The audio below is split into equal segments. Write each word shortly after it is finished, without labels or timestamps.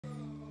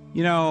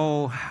You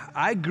know,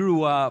 I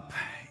grew up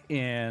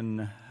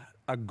in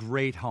a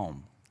great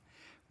home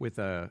with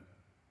an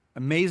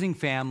amazing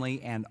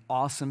family and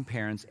awesome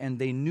parents, and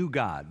they knew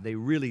God. They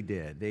really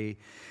did.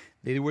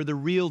 They were the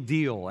real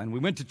deal, and we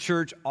went to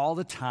church all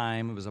the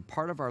time. It was a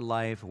part of our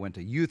life. I went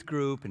to youth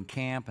group and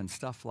camp and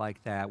stuff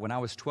like that. When I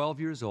was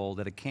 12 years old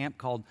at a camp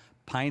called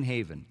Pine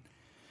Haven,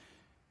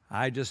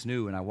 I just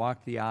knew, and I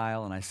walked the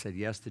aisle, and I said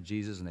yes to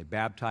Jesus, and they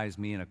baptized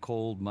me in a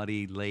cold,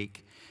 muddy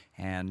lake.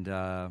 And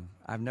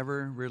I've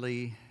never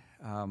really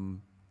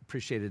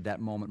appreciated that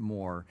moment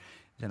more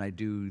than I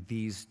do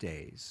these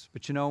days.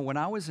 But you know, when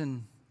I was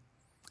in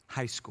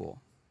high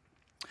school,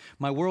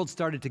 my world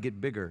started to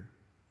get bigger.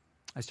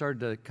 I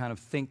started to kind of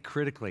think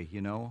critically, you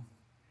know.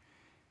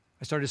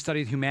 I started to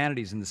study the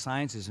humanities and the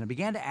sciences, and I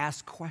began to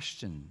ask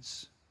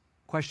questions.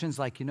 Questions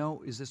like, you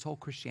know, is this whole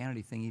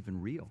Christianity thing even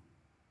real?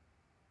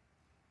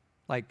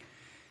 Like,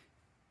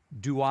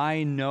 do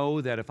I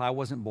know that if I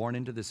wasn't born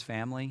into this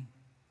family,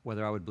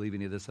 whether I would believe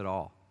any of this at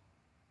all?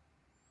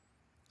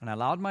 And I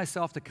allowed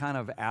myself to kind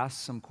of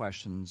ask some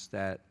questions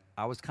that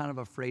I was kind of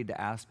afraid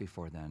to ask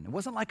before then. It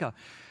wasn't like a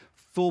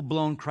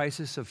full-blown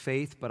crisis of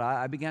faith, but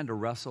I began to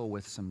wrestle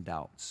with some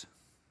doubts.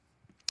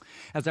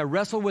 As I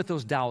wrestled with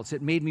those doubts,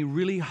 it made me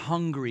really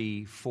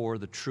hungry for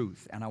the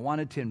truth, and I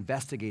wanted to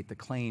investigate the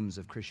claims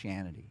of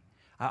Christianity.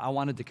 I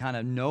wanted to kind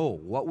of know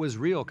what was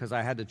real because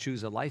I had to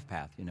choose a life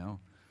path, you know.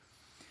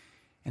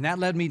 And that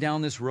led me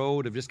down this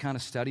road of just kind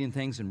of studying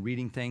things and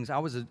reading things. I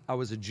was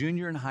a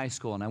junior in high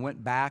school, and I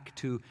went back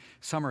to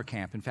summer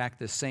camp. In fact,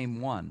 the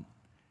same one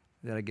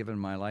that I'd given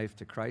my life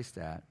to Christ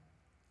at.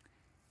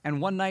 And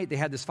one night, they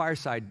had this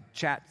fireside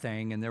chat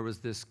thing, and there was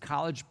this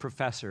college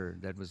professor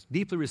that was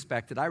deeply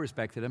respected. I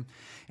respected him,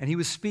 and he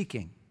was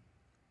speaking.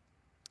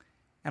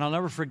 And I'll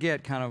never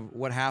forget kind of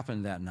what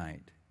happened that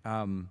night.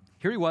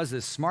 Here he was,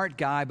 this smart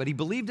guy, but he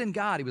believed in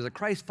God. He was a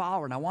Christ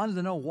follower, and I wanted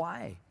to know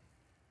why.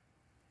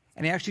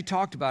 And he actually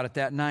talked about it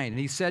that night. And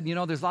he said, you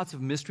know, there's lots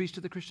of mysteries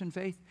to the Christian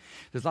faith.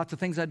 There's lots of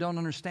things I don't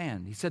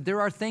understand. He said, there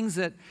are things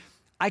that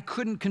I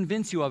couldn't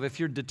convince you of if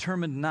you're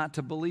determined not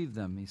to believe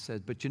them. He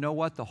said, but you know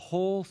what? The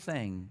whole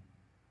thing,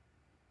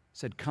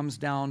 said, comes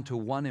down to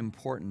one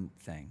important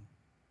thing.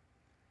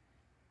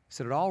 He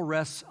said, it all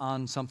rests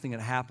on something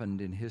that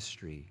happened in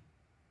history,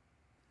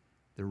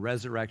 the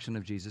resurrection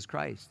of Jesus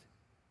Christ.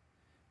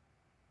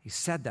 He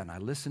said that, and I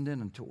listened in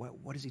and to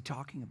what is he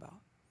talking about?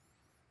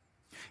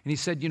 And he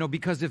said, you know,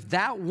 because if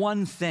that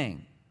one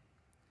thing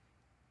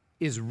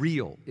is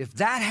real, if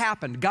that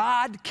happened,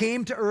 God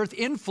came to earth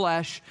in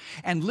flesh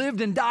and lived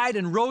and died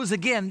and rose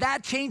again,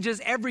 that changes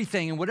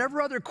everything. And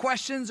whatever other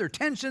questions or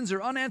tensions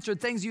or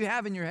unanswered things you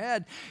have in your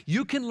head,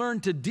 you can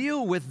learn to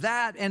deal with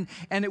that, and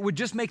it would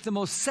just make the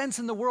most sense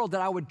in the world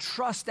that I would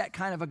trust that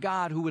kind of a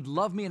God who would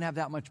love me and have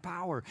that much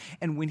power.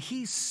 And when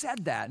he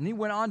said that, and he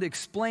went on to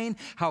explain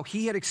how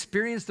he had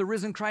experienced the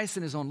risen Christ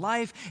in his own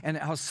life and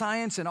how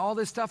science and all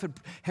this stuff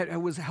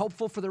was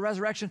helpful for the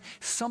resurrection,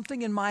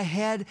 something in my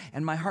head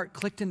and my heart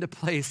clicked into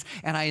place.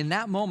 And in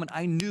that moment,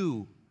 I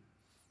knew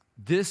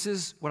this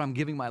is what I'm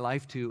giving my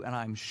life to, and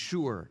I'm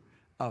sure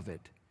of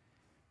it.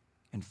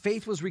 And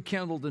faith was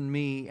rekindled in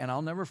me, and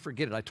I'll never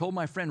forget it. I told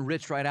my friend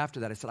Rich right after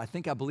that, I said, I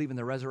think I believe in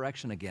the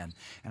resurrection again,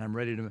 and I'm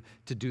ready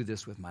to do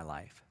this with my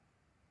life.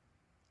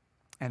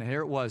 And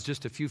here it was,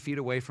 just a few feet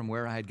away from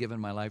where I had given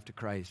my life to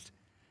Christ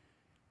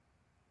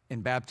in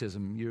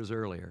baptism years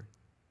earlier.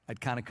 I'd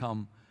kind of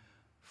come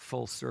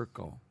full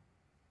circle.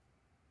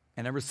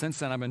 And ever since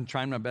then, I've been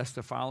trying my best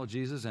to follow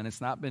Jesus, and it's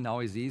not been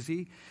always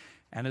easy,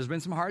 and there's been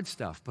some hard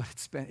stuff, but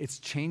it's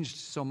changed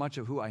so much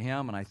of who I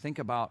am, and I think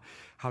about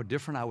how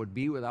different I would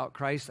be without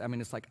Christ. I mean,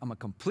 it's like I'm a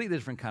completely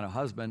different kind of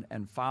husband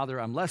and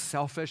father. I'm less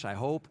selfish, I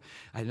hope.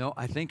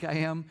 I think I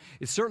am.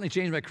 It's certainly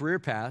changed my career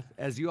path,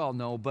 as you all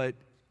know, but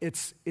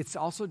it's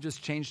also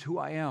just changed who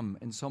I am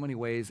in so many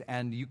ways,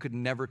 and you could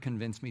never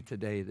convince me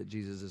today that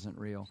Jesus isn't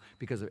real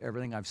because of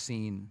everything I've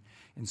seen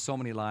in so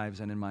many lives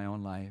and in my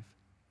own life.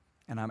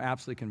 And I'm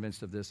absolutely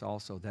convinced of this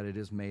also, that it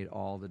has made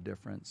all the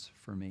difference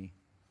for me.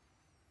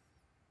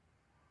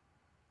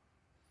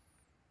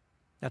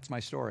 That's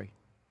my story.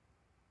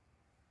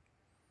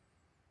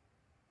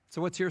 So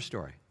what's your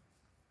story?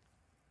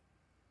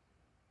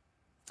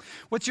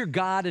 What's your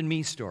God and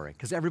me story?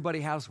 Because everybody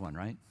has one,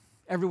 right?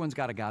 Everyone's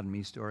got a God and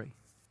me story.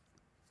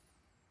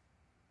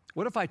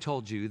 What if I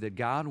told you that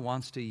God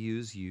wants to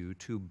use you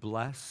to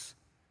bless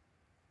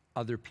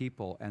other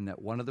people, and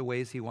that one of the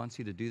ways he wants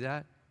you to do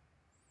that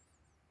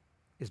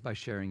is by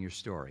sharing your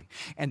story?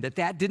 And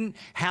that didn't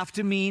have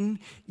to mean,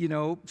 you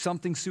know,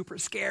 something super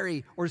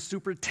scary or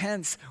super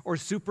tense or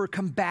super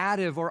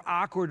combative or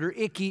awkward or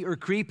icky or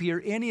creepy or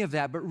any of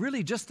that, but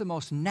really just the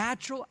most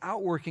natural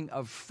outworking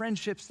of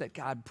friendships that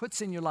God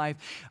puts in your life,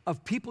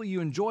 of people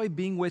you enjoy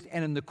being with,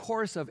 and in the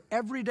course of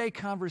everyday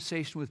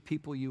conversation with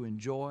people you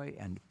enjoy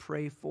and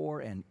pray for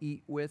and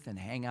eat with and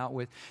hang out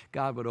with,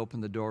 God would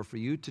open the door for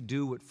you to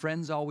do what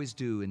friends always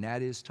do, and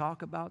that is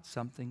talk about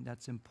something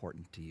that's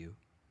important to you.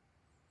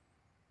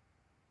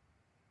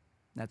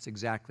 That's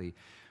exactly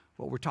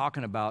what we're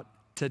talking about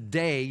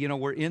today. You know,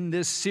 we're in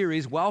this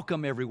series.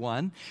 Welcome,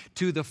 everyone,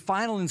 to the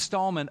final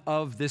installment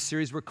of this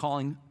series we're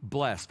calling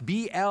Blessed.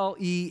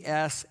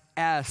 B-L-E-S-S.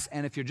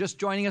 And if you're just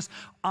joining us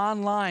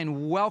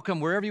online, welcome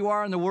wherever you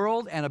are in the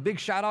world. And a big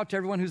shout out to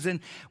everyone who's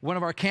in one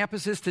of our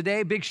campuses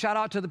today. Big shout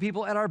out to the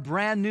people at our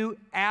brand new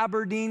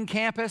Aberdeen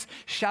campus.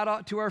 Shout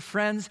out to our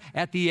friends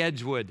at the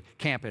Edgewood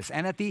campus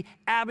and at the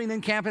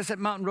Abingdon campus, at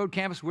Mountain Road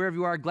campus, wherever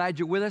you are. Glad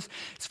you're with us.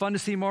 It's fun to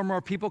see more and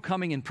more people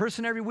coming in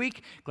person every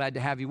week. Glad to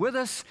have you with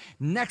us.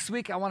 Next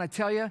week, I want to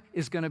tell you,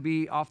 is going to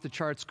be off the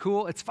charts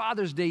cool. It's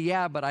Father's Day,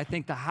 yeah, but I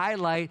think the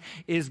highlight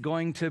is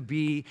going to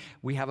be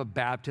we have a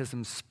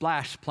baptism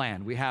splash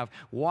plan. We have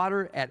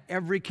water at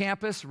every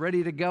campus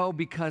ready to go,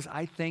 because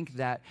I think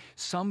that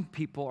some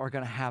people are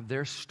going to have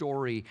their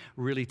story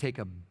really take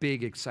a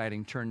big,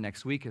 exciting turn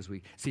next week as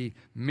we see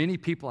many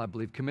people, I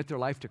believe, commit their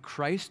life to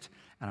Christ.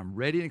 And I'm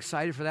ready and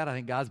excited for that. I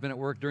think God's been at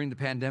work during the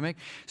pandemic.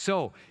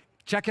 So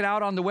check it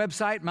out on the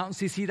website,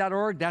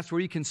 mountaincc.org. That's where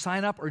you can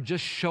sign up or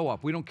just show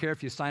up. We don't care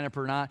if you sign up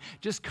or not.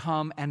 Just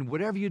come, and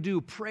whatever you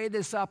do, pray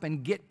this up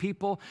and get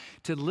people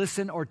to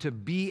listen or to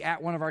be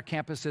at one of our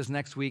campuses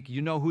next week.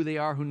 You know who they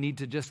are, who need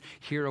to just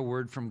hear a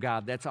word from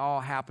God. That's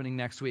all happening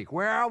next week.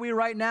 Where are we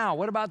right now?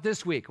 What about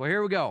this week? Well,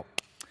 here we go.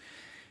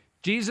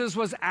 Jesus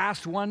was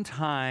asked one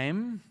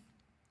time,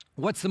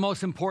 what's the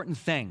most important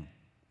thing?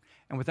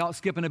 And without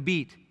skipping a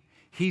beat,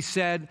 he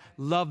said,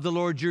 love the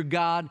Lord your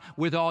God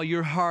with all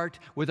your heart,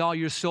 with all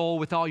your soul,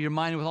 with all your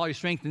mind, and with all your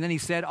strength. And then he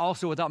said,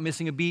 also without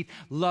missing a beat,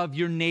 love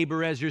your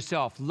neighbor as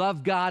yourself.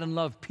 Love God and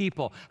love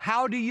people.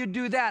 How do you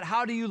do that?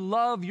 How do you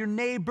love your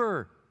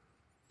neighbor?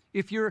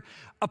 If you're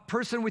a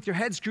person with your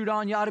head screwed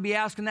on, you ought to be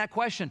asking that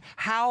question.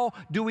 How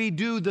do we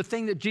do the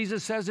thing that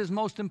Jesus says is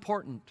most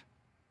important?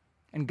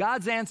 And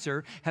God's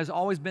answer has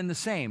always been the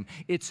same.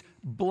 It's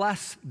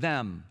bless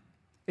them.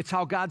 It's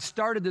how God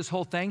started this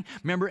whole thing.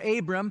 Remember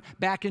Abram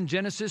back in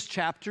Genesis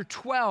chapter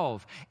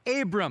 12.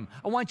 Abram,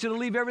 I want you to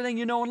leave everything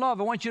you know and love.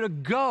 I want you to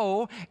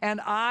go,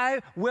 and I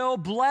will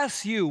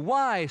bless you.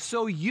 Why?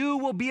 So you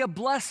will be a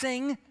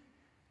blessing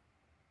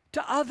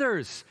to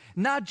others.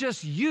 Not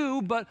just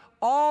you, but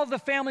all the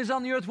families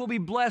on the earth will be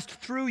blessed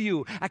through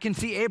you. I can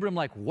see Abram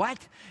like, what?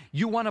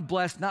 You want to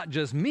bless not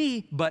just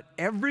me, but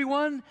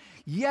everyone?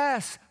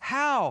 Yes.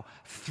 How?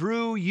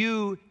 Through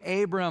you,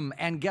 Abram.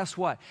 And guess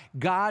what?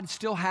 God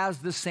still has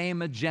the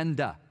same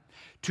agenda,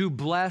 to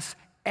bless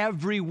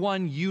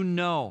everyone you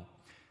know,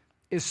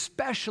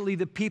 especially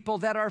the people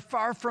that are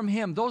far from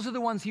him. Those are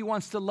the ones he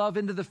wants to love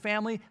into the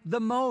family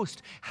the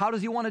most. How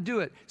does he want to do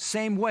it?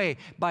 Same way,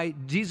 by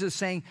Jesus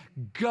saying,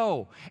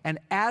 go. And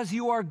as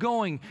you are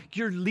going,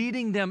 you're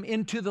leading them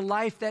into the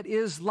life that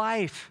is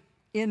life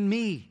in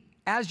me.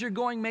 As you're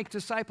going, make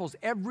disciples.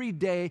 Every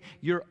day,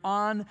 you're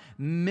on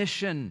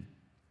mission.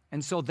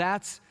 And so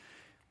that's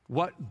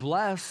what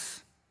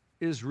bless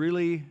is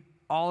really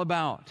all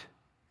about.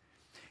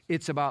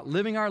 It's about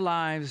living our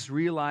lives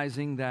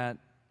realizing that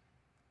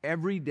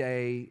every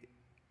day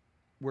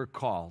we're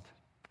called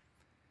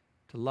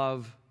to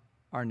love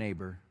our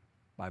neighbor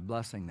by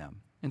blessing them.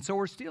 And so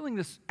we're stealing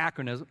this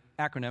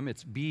acronym.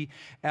 It's B-L-E-S-S,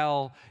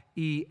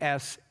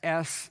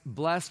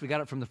 blessed. We got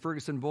it from the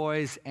Ferguson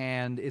boys,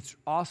 and it's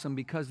awesome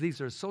because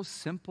these are so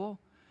simple,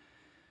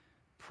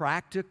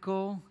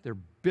 practical, they're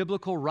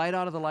biblical, right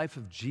out of the life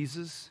of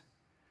Jesus.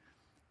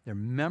 They're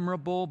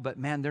memorable, but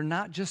man, they're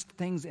not just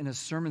things in a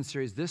sermon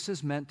series. This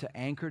is meant to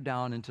anchor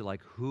down into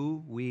like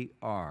who we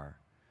are.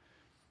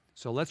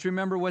 So let's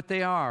remember what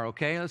they are,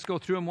 okay? Let's go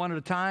through them one at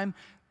a time.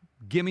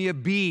 Give me a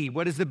B.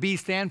 What does the B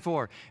stand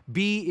for?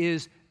 B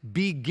is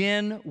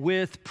begin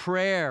with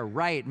prayer.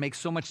 Right, makes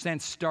so much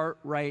sense. Start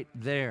right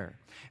there.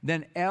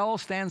 Then L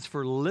stands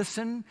for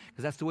listen,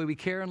 because that's the way we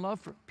care and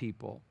love for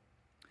people.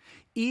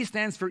 E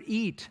stands for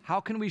eat. How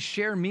can we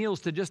share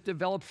meals to just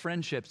develop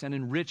friendships and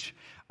enrich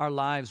our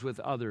lives with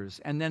others?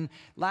 And then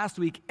last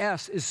week,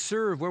 S is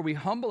serve, where we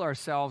humble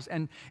ourselves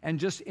and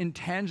just in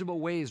tangible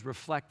ways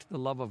reflect the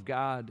love of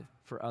God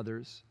for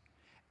others.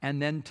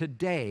 And then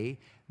today,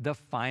 the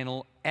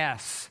final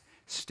S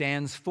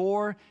stands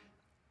for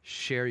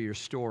share your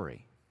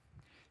story.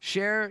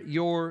 Share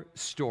your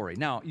story.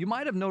 Now, you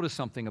might have noticed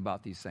something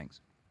about these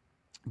things.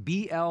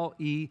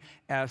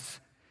 B-L-E-S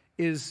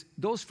is,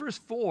 those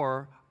first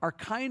four are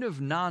kind of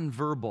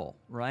nonverbal,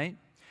 right?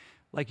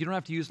 Like you don't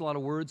have to use a lot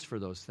of words for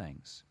those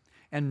things.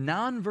 And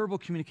nonverbal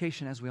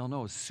communication, as we all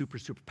know, is super,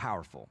 super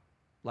powerful.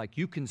 Like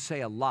you can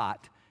say a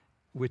lot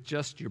with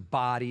just your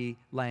body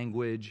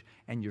language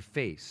and your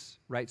face,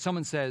 right?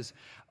 Someone says,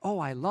 oh,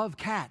 I love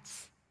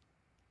cats.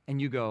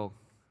 And you go,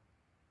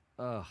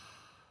 ugh.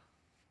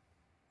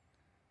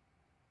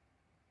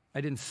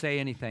 I didn't say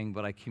anything,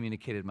 but I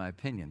communicated my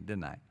opinion,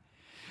 didn't I?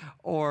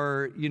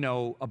 Or, you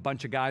know, a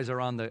bunch of guys are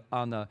on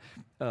the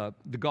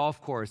golf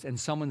course and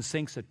someone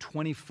sinks a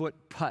 20-foot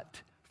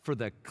putt for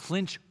the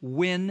clinch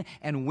win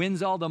and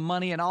wins all the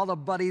money, and all the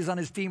buddies on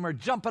his team are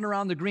jumping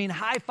around the green,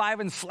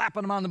 high-fiving,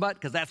 slapping him on the butt,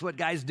 because that's what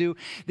guys do.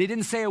 They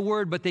didn't say a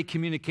word, but they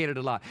communicated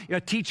a lot. You know,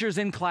 teacher's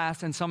in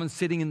class, and someone's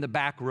sitting in the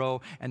back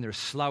row, and they're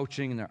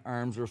slouching, and their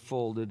arms are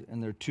folded,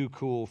 and they're too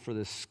cool for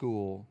this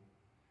school.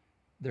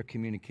 they're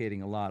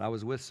communicating a lot. I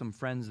was with some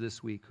friends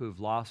this week who've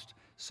lost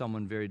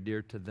someone very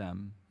dear to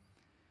them.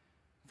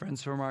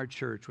 Friends from our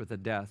church with a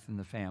death in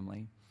the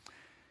family.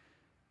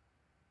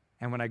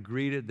 And when I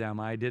greeted them,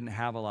 I didn't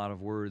have a lot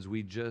of words.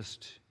 We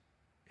just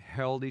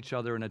held each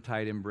other in a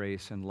tight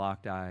embrace and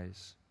locked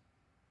eyes.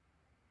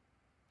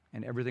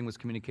 And everything was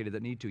communicated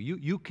that needed to.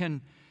 You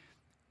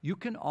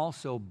can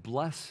also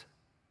bless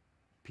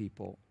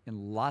people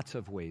in lots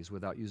of ways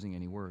without using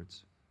any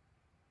words.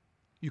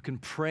 You can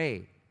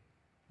pray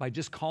by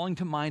just calling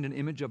to mind an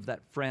image of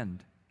that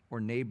friend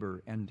or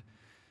neighbor and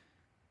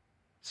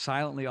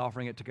silently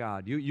offering it to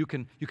God. You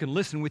can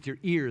listen with your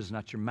ears,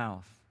 not your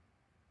mouth,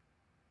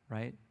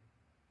 right?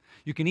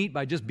 You can eat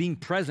by just being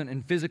present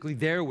and physically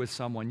there with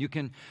someone. You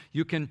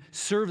can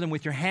serve them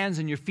with your hands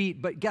and your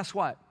feet. But guess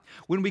what?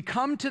 When we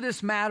come to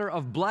this matter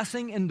of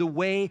blessing in the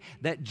way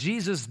that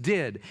Jesus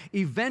did,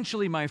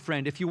 eventually, my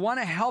friend, if you want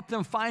to help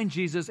them find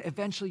Jesus,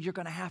 eventually you're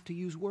going to have to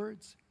use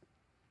words.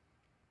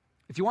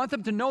 If you want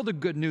them to know the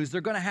good news,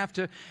 they're going to have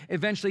to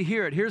eventually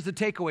hear it. Here's the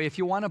takeaway. If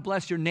you want to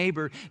bless your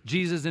neighbor,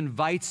 Jesus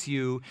invites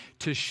you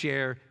to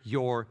share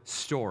your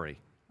story.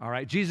 All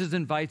right? Jesus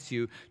invites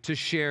you to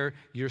share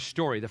your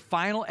story. The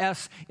final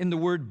S in the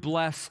word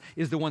bless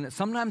is the one that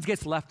sometimes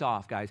gets left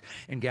off, guys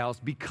and gals,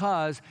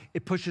 because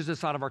it pushes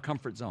us out of our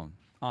comfort zone,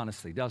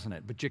 honestly, doesn't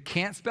it? But you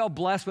can't spell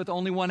bless with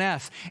only one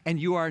S, and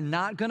you are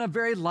not going to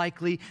very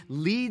likely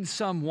lead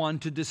someone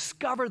to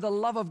discover the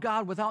love of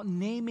God without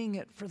naming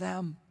it for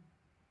them.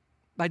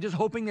 By just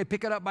hoping they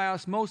pick it up by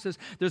osmosis,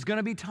 there's going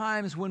to be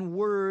times when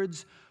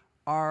words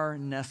are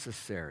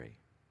necessary.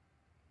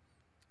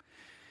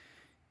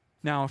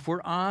 Now, if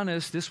we're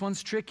honest, this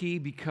one's tricky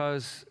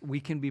because we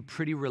can be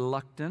pretty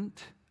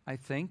reluctant, I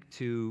think,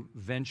 to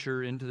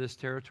venture into this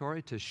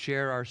territory, to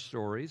share our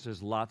stories.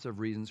 There's lots of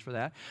reasons for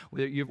that.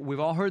 We've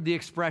all heard the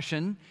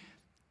expression,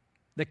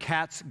 the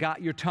cat's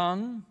got your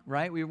tongue,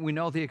 right? We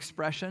know the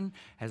expression,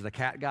 has the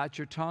cat got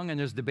your tongue? And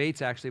there's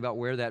debates actually about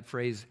where that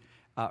phrase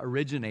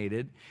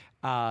originated.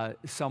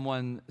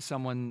 Someone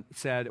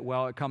said,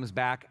 well, it comes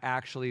back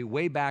actually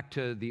way back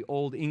to the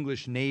old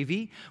English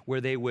Navy,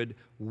 where they would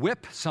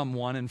whip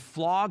someone and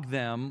flog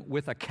them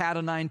with a cat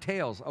o' nine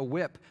tails, a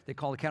whip. They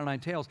call it cat o' nine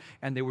tails,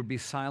 and they would be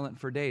silent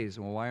for days.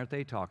 Well, why aren't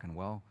they talking?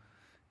 Well,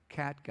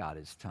 cat got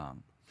his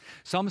tongue.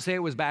 Some say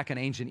it was back in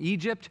ancient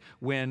Egypt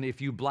when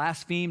if you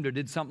blasphemed or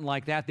did something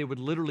like that, they would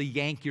literally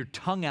yank your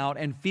tongue out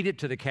and feed it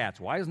to the cats.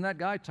 Why isn't that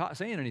guy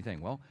saying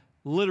anything? Well,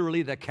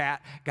 literally, the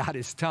cat got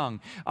his tongue.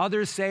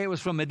 Others say it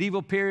was from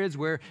medieval periods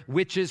where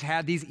witches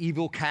had these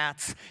evil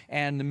cats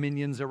and the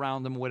minions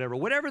around them, whatever.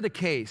 Whatever the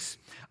case,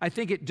 I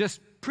think it just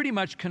pretty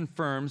much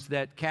confirms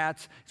that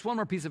cats, it's one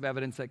more piece of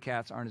evidence that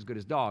cats aren't as good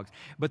as dogs.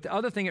 But the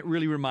other thing it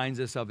really reminds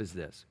us of is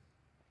this,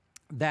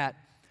 that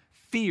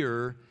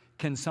fear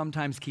can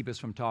sometimes keep us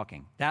from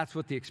talking. That's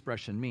what the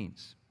expression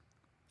means.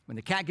 When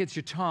the cat gets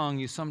your tongue,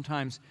 you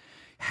sometimes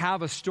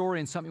have a story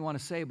and something you want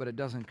to say, but it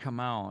doesn't come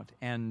out.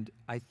 And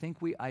I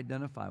think we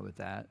identify with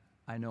that.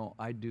 I know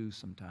I do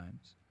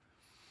sometimes.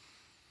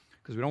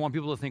 Because we don't want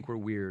people to think we're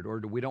weird, or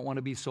we don't want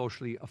to be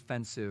socially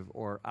offensive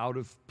or out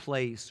of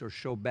place or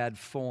show bad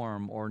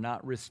form or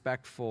not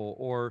respectful,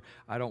 or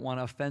I don't want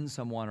to offend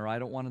someone, or I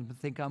don't want them to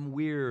think I'm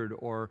weird,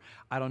 or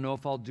I don't know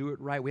if I'll do it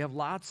right. We have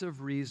lots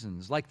of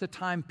reasons. Like the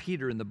time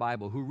Peter in the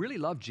Bible, who really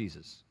loved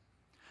Jesus,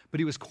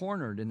 but he was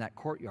cornered in that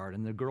courtyard,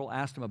 and the girl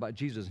asked him about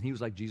Jesus, and he was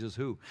like, Jesus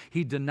who?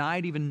 He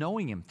denied even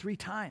knowing him 3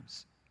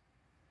 times.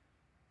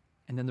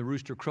 And then the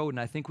rooster crowed, and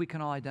I think we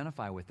can all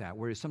identify with that,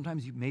 where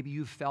sometimes maybe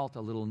you felt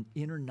a little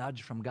inner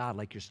nudge from God,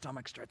 like your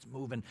stomach starts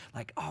moving,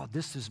 like, oh,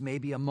 this is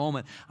maybe a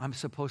moment I'm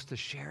supposed to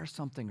share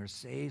something or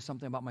say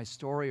something about my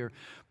story or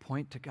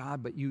point to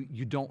God, but you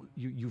don't,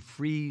 you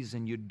freeze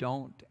and you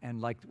don't,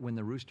 and like when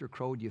the rooster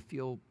crowed, you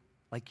feel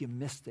like you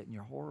missed it and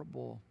you're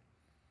horrible.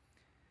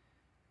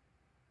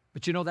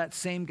 But you know that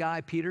same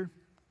guy, Peter,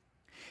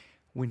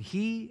 when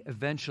he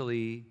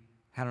eventually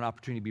had an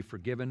opportunity to be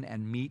forgiven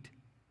and meet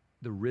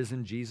the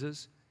risen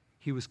Jesus,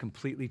 he was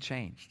completely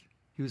changed.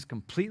 He was a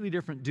completely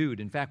different dude.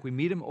 In fact, we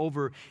meet him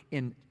over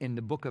in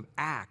the book of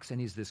Acts,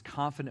 and he's this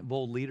confident,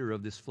 bold leader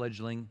of this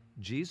fledgling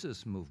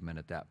Jesus movement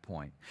at that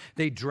point.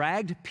 They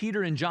dragged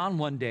Peter and John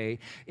one day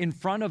in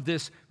front of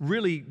this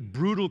really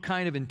brutal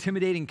kind of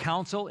intimidating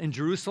council in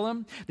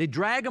Jerusalem. They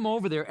drag them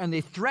over there, and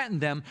they threaten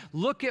them.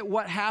 Look at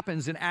what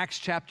happens in Acts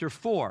chapter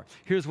 4.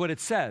 Here's what it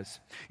says.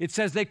 It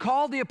says, they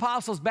called the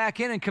apostles back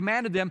in and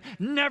commanded them,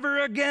 never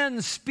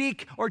again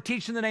speak or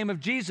teach in the name of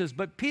Jesus.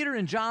 But Peter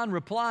and John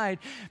replied,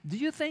 do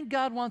you think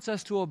God wants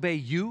us to obey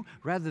you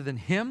rather than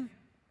him?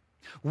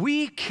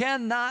 We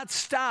cannot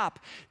stop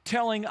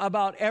telling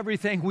about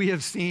everything we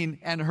have seen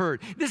and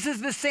heard. This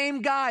is the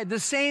same guy, the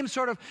same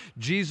sort of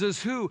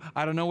Jesus who,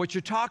 I don't know what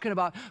you're talking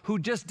about, who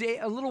just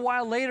a little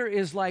while later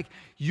is like,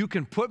 you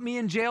can put me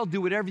in jail,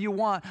 do whatever you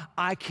want.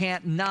 I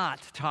can't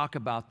not talk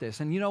about this.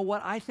 And you know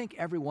what? I think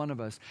every one of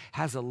us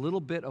has a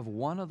little bit of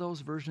one of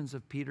those versions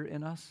of Peter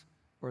in us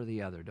or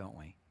the other, don't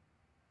we?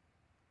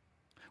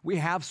 We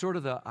have sort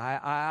of the,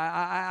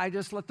 I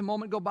just let the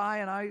moment go by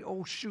and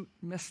oh shoot,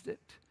 missed it.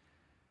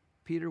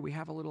 Peter. We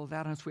have a little of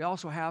that in us. We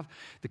also have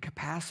the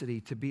capacity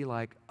to be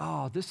like,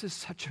 oh, this is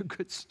such a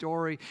good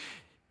story.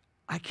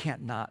 I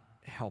can't not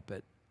help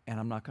it, and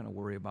I'm not going to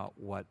worry about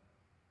what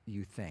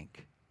you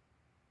think.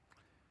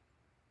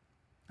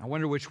 I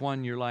wonder which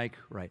one you're like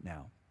right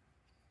now.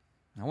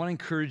 I want to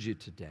encourage you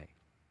today.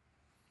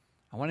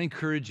 I want to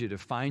encourage you to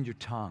find your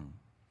tongue,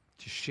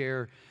 to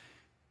share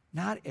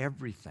not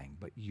everything,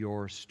 but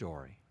your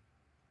story.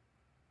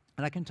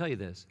 And I can tell you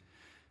this,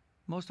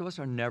 most of us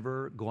are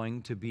never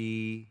going to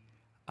be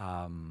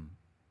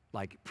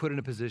like put in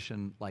a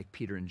position like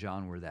Peter and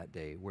John were that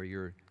day, where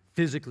you're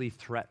physically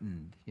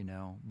threatened, you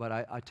know. But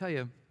I tell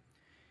you,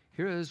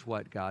 here is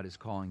what God is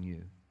calling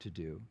you to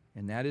do,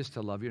 and that is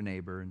to love your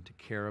neighbor and to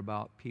care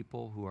about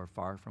people who are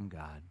far from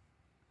God.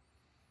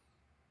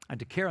 And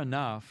to care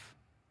enough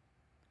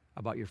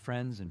about your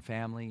friends and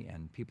family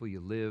and people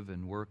you live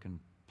and work and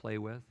play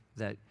with,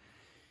 that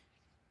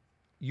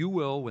you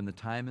will, when the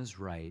time is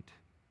right,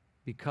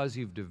 because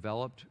you've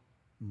developed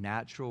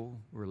natural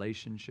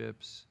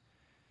relationships,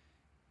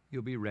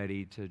 you'll be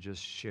ready to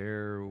just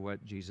share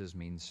what Jesus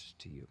means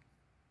to you.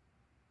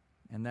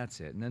 And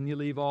that's it. And then you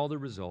leave all the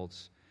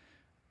results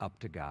up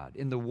to God.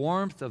 In the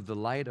warmth of the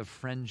light of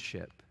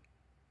friendship,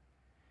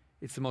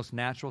 it's the most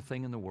natural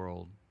thing in the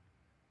world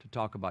to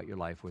talk about your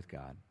life with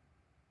God.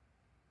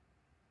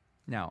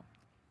 Now,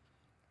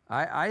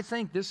 I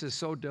think this is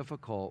so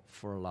difficult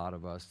for a lot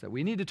of us that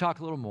we need to talk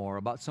a little more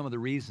about some of the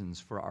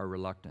reasons for our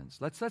reluctance.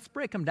 Let's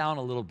break them down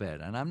a little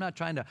bit. And I'm not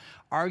trying to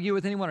argue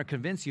with anyone or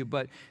convince you,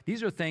 but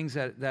these are things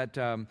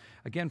that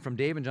again, from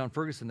Dave and John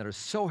Ferguson that are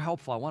so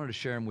helpful. I wanted to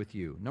share them with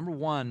you. Number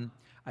one,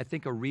 I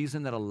think a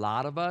reason that a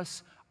lot of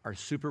us are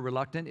super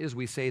reluctant is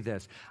we say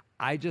this: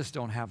 I just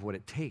don't have what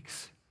it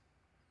takes.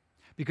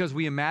 Because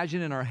we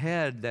imagine in our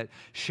head that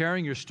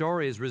sharing your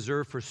story is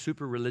reserved for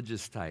super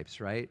religious types,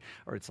 right?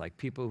 Or it's like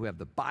people who have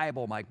the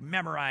Bible like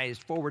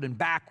memorized forward and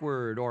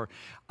backward. Or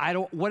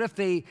what if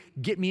they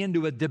get me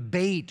into a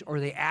debate,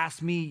 or they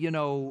ask me, you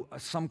know,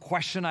 some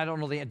question, I don't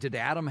know, did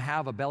Adam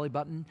have a belly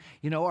button?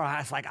 You know, or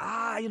it's like,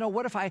 you know,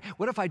 what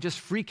if I just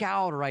freak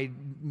out, or I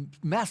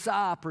mess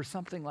up, or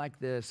something like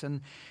this?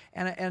 And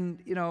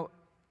you know,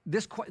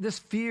 this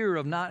fear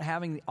of not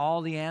having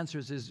all the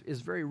answers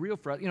is very real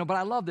for us. You know, but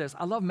I love this.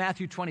 I love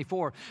Matthew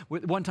 24.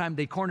 One time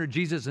they cornered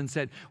Jesus and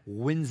said,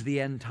 when's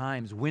the end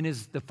times? When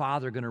is the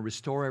Father going to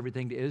restore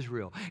everything to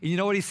Israel? And you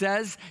know what he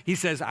says? He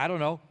says, I don't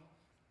know.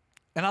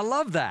 And I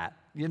love that.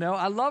 You know,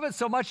 I love it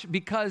so much,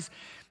 because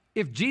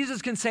if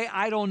Jesus can say,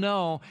 I don't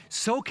know,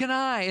 so can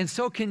I, and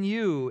so can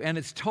you, and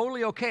it's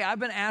totally okay.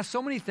 I've been asked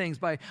so many things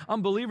by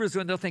unbelievers,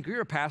 and they'll think,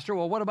 you're a pastor,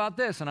 well, what about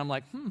this? And I'm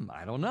like,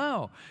 I don't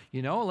know.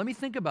 You know, let me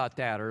think about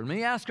that, or let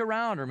me ask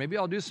around, or maybe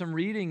I'll do some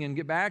reading and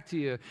get back to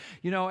you.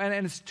 You know,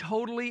 and it's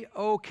totally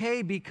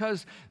okay,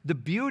 because the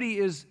beauty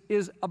is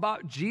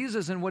about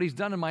Jesus and what he's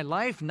done in my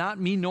life,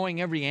 not me knowing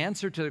every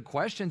answer to the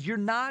questions. You're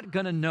not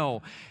going to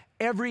know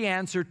every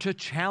answer to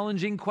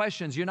challenging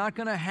questions. You're not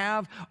going to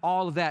have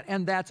all of that,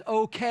 and that's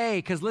okay,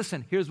 because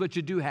listen, here's what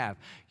you do have.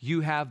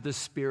 You have the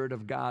Spirit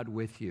of God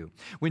with you.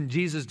 When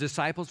Jesus'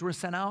 disciples were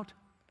sent out,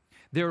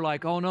 they're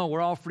like, oh no, we're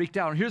all freaked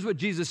out. And here's what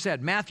Jesus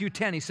said, Matthew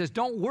 10, he says,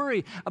 don't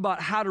worry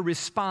about how to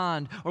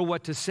respond or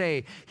what to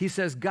say. He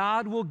says,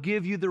 God will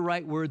give you the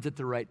right words at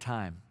the right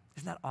time.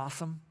 Isn't that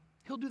awesome?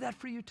 He'll do that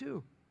for you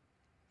too.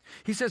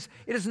 He says,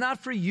 it is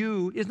not for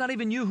you, it's not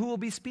even you who will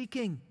be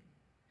speaking.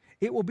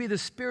 It will be the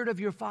Spirit of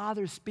your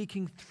Father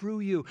speaking through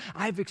you.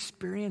 I've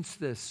experienced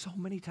this so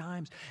many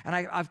times. And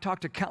I've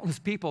talked to countless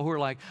people who are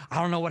like,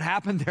 I don't know what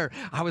happened there.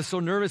 I was so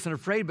nervous and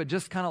afraid, but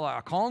just kind of like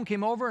a calm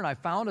came over, and I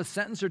found a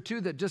sentence or two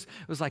that just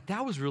was like,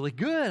 that was really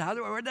good.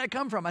 Where'd that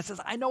come from? I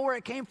says, I know where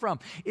it came from.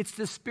 It's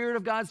the Spirit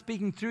of God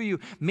speaking through you.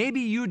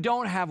 Maybe you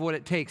don't have what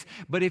it takes,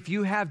 but if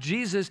you have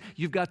Jesus,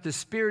 you've got the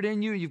Spirit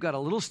in you, you've got a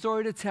little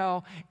story to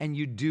tell, and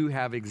you do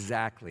have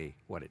exactly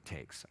what it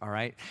takes, all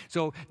right?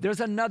 So there's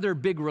another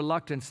big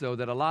reluctance, though,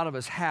 that a lot of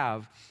us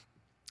have,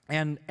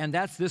 and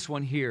that's this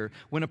one here.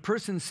 When a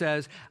person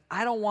says,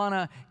 I don't want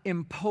to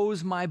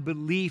impose my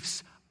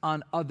beliefs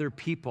on other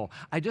people.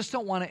 I just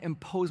don't want to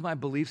impose my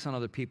beliefs on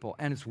other people.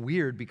 And it's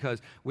weird,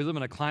 because we live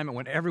in a climate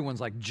when everyone's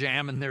like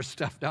jamming their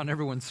stuff down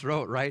everyone's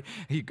throat, right?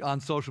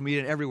 On social media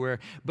and everywhere.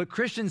 But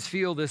Christians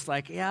feel this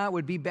like, yeah, it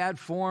would be bad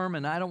form,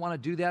 and I don't want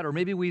to do that. Or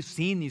maybe we've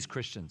seen these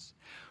Christians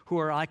who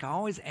are like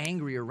always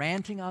angry or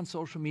ranting on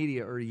social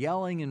media or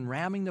yelling and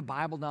ramming the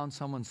Bible down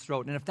someone's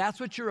throat. And if that's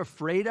what you're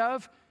afraid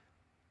of,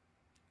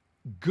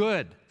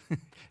 good.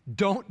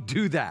 Don't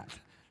do that,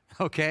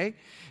 okay?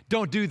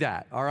 Don't do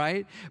that, all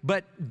right?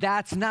 But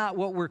that's not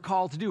what we're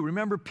called to do.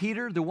 Remember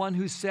Peter, the one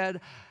who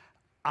said,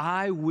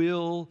 I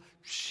will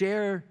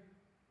share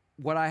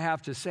what I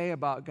have to say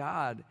about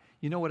God.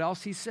 You know what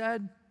else he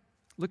said?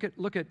 Look at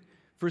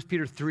 1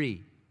 Peter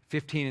 3.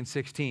 15 and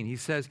 16. He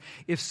says,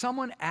 if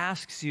someone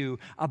asks you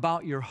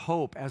about your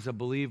hope as a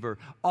believer,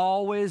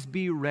 always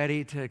be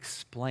ready to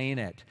explain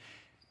it.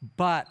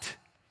 But,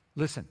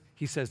 listen,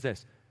 he says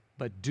this,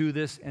 but do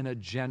this in a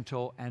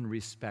gentle and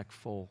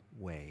respectful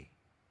way.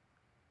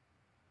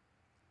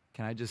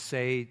 Can I just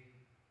say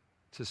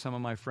to some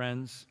of my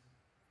friends,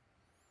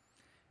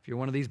 If you're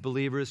one of these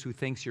believers who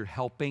thinks you're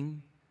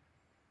helping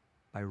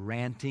by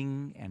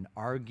ranting and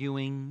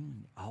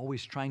arguing,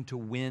 always trying to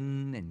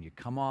win, and you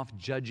come off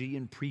judgy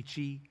and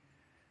preachy,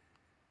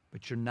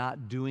 but you're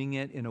not doing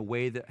it in a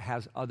way that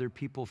has other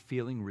people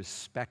feeling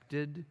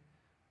respected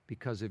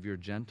because of your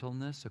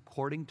gentleness,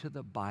 according to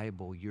the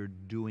Bible, you're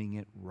doing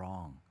it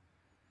wrong.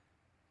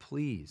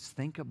 Please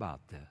think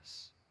about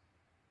this.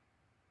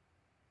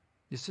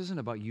 This isn't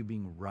about you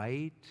being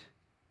right.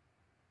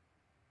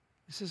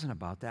 This isn't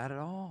about that at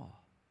all.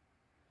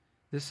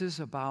 This is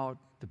about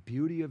the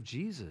beauty of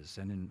Jesus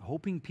and in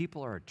hoping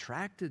people are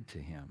attracted to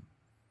him.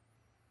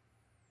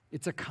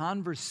 It's a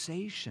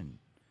conversation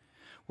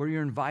where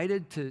you're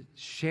invited to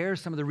share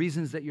some of the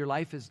reasons that your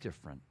life is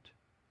different.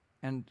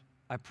 And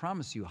I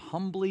promise you,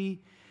 humbly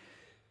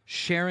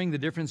sharing the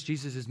difference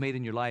Jesus has made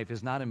in your life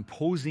is not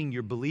imposing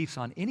your beliefs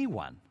on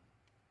anyone.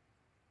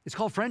 It's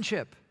called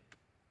friendship.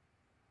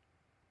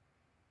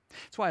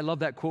 That's why I love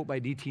that quote by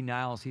D.T.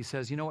 Niles. He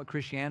says, you know what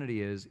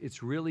Christianity is?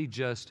 It's really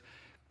just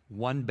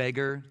one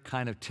beggar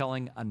kind of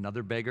telling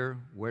another beggar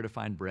where to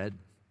find bread.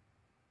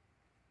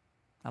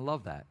 I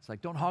love that. It's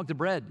like, don't hog the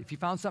bread. If you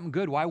found something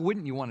good, why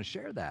wouldn't you want to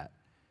share that?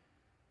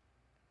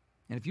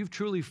 And if you've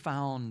truly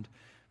found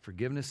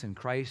forgiveness in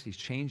Christ, he's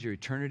changed your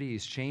eternity,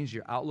 he's changed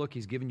your outlook,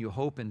 he's given you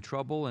hope in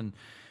trouble, and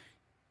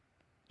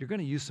you're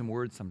going to use some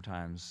words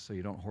sometimes so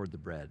you don't hoard the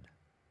bread.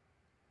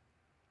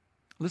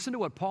 Listen to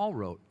what Paul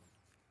wrote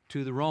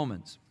to the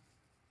Romans.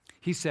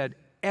 He said,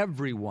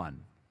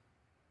 everyone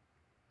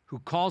who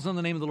calls on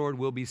the name of the Lord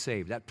will be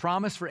saved. That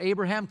promise for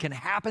Abraham can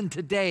happen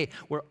today,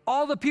 where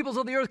all the peoples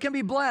of the earth can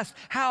be blessed.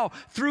 How?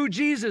 Through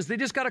Jesus. They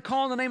just got to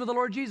call on the name of the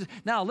Lord Jesus.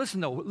 Now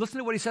listen though, listen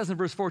to what he says in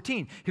verse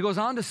 14. He goes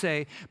on to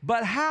say,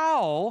 but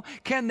how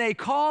can they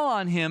call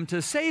on him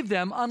to save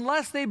them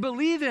unless they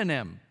believe in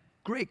him?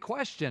 Great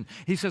question.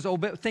 He says, oh,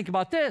 but think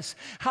about this.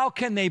 How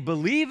can they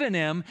believe in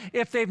him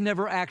if they've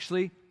never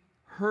actually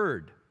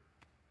heard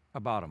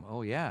about him?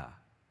 Oh yeah.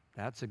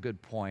 That's a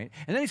good point.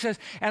 And then he says,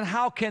 and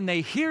how can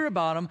they hear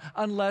about him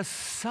unless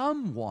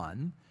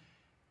someone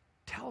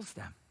tells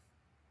them?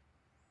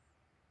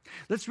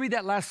 Let's read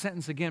that last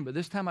sentence again, but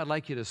this time I'd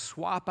like you to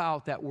swap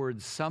out that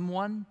word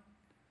someone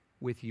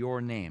with your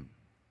name.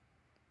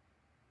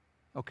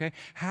 Okay?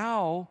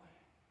 How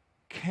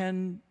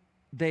can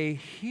they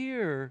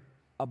hear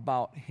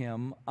about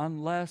him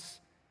unless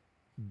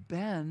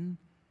Ben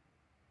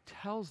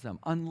tells them?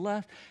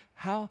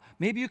 How,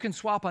 maybe you can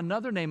swap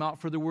another name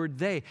out for the word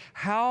they.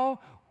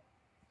 How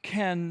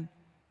can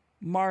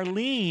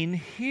Marlene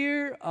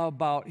hear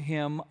about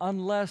him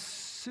unless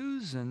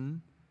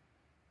Susan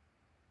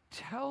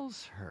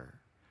tells her?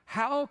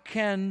 How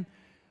can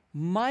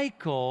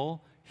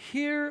Michael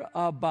hear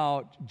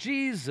about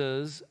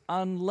Jesus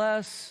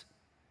unless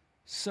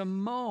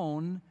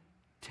Simone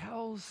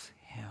tells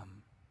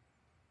him?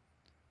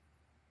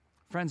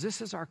 Friends,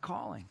 this is our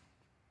calling.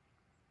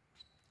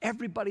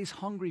 Everybody's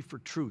hungry for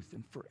truth,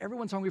 and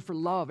everyone's hungry for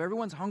love.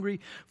 Everyone's hungry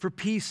for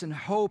peace and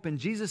hope. And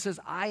Jesus says,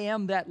 I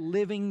am that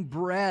living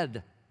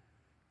bread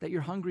that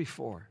you're hungry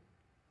for.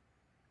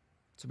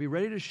 So be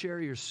ready to share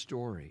your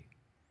story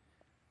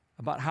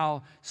about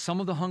how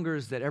some of the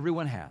hungers that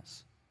everyone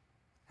has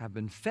have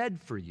been fed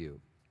for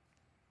you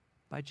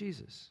by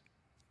Jesus.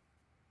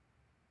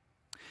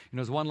 You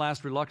know, there's one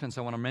last reluctance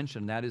I want to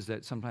mention. That is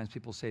that sometimes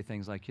people say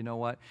things like, you know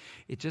what?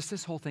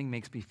 This whole thing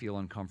makes me feel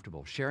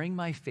uncomfortable. Sharing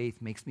my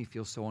faith makes me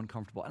feel so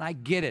uncomfortable. And I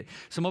get it.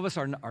 Some of us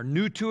are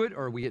new to it,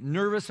 or we get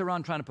nervous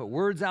around trying to put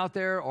words out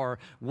there, or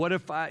what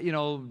if,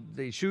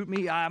 they shoot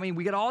me? I mean,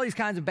 we get all these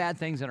kinds of bad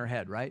things in our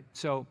head, right?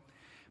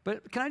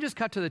 But can I just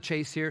cut to the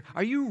chase here?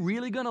 Are you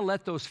really going to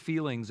let those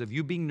feelings of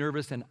you being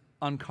nervous and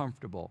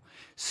uncomfortable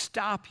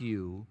stop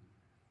you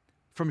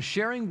from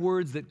sharing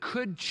words that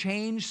could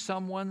change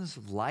someone's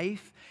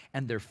life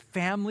and their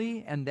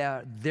family and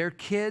their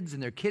kids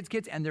and their kids'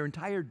 kids and their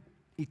entire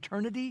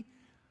eternity?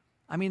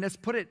 I mean, let's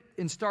put it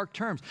in stark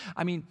terms.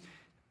 I mean,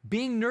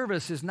 being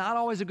nervous is not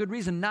always a good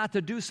reason not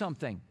to do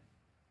something.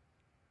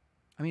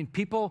 I mean,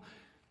 people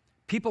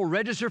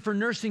register for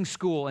nursing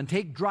school and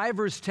take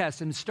driver's tests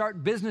and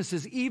start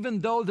businesses even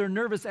though they're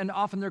nervous, and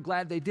often they're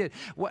glad they did.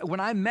 When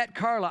I met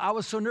Carla, I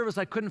was so nervous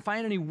I couldn't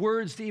find any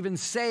words to even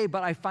say,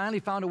 but I finally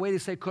found a way to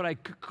say, could I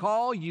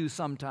call you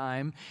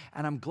sometime?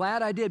 And I'm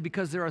glad I did,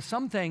 because there are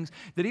some things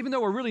that even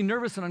though we're really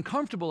nervous and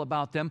uncomfortable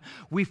about them,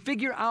 we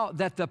figure out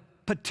that the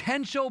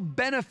potential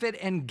benefit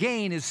and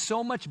gain is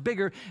so much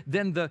bigger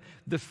than the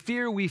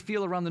fear we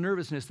feel around the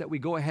nervousness that we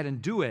go ahead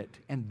and do it.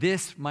 And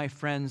this, my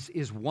friends,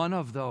 is one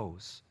of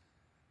those.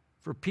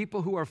 For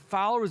people who are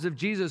followers of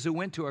Jesus who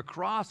went to a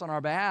cross on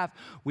our behalf,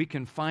 we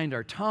can find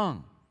our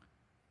tongue.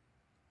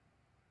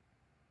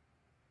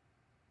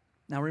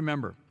 Now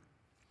remember,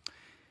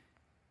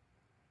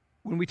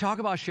 when we talk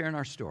about sharing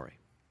our story,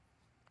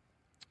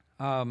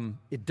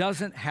 it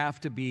doesn't have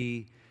to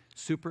be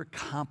super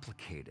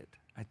complicated.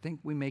 I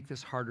think we make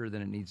this harder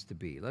than it needs to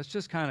be. Let's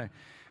just kind of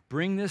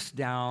bring this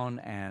down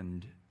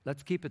and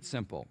let's keep it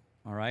simple,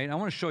 all right? I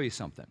want to show you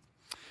something.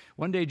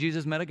 One day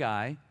Jesus met a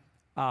guy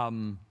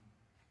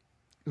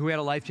who had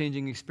a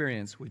life-changing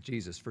experience with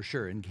Jesus, for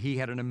sure, and he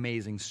had an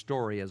amazing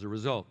story as a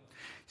result.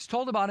 It's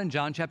told about in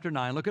John chapter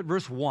 9. Look at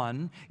verse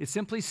 1. It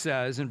simply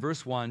says in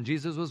verse 1,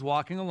 Jesus was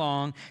walking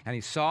along, and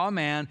he saw a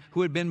man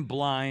who had been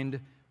blind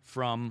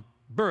from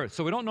birth.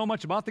 So we don't know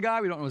much about the guy.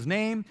 We don't know his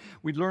name.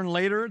 We'd learn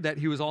later that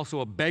he was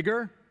also a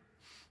beggar.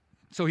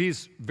 So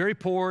he's very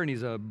poor, and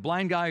he's a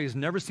blind guy who's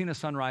never seen a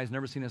sunrise,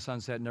 never seen a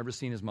sunset, never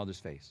seen his mother's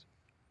face.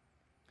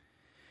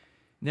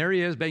 And there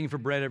he is begging for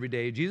bread every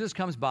day. Jesus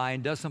comes by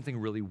and does something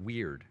really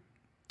weird.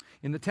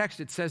 In the text,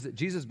 it says that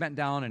Jesus bent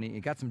down and he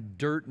got some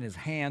dirt in his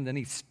hand, then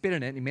he spit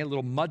in it, and he made a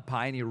little mud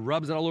pie, and he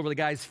rubs it all over the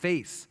guy's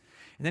face.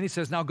 And then he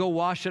says, now go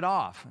wash it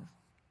off.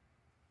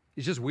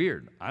 It's just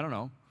weird. I don't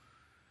know.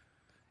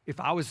 If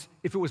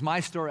it was my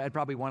story, I'd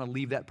probably want to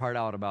leave that part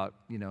out about,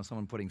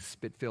 someone putting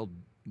spit-filled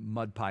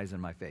mud pies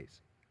in my face.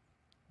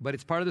 But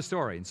it's part of the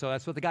story, and so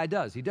that's what the guy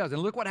does. He does.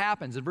 And look what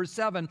happens in verse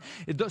 7.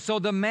 So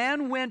the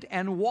man went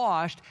and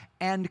washed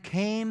and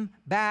came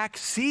back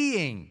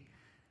seeing.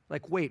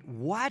 Like, wait,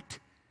 what?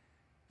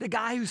 The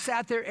guy who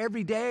sat there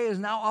every day is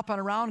now up and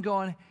around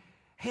going,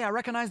 hey, I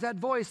recognize that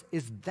voice.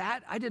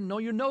 I didn't know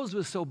your nose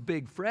was so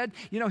big, Fred.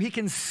 He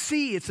can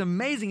see. It's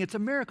amazing. It's a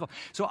miracle.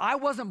 So I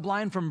wasn't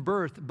blind from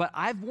birth, but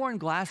I've worn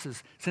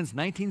glasses since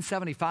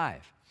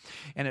 1975.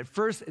 And at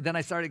first, then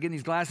I started getting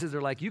these glasses.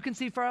 They're like, you can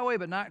see far away,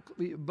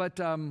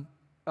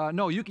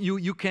 no,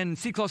 you can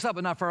see close up,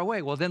 but not far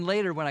away. Well, then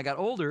later, when I got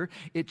older,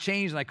 it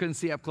changed, and I couldn't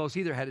see up close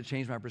either. I had to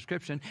change my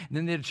prescription. And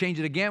then they had to change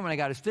it again when I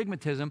got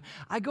astigmatism.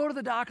 I go to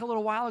the doc a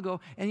little while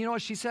ago, and you know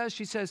what she says?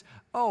 She says,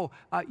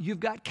 you've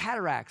got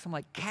cataracts. I'm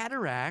like,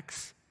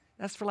 cataracts?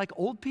 That's for like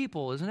old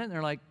people, isn't it? And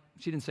they're like,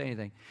 she didn't say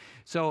anything.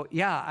 So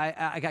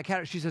yeah, I got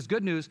cataracts. She says,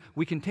 good news,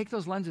 we can take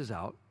those lenses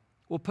out.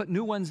 We'll put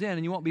new ones in,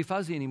 and you won't be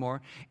fuzzy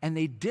anymore. And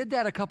they did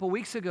that a couple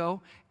weeks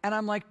ago, and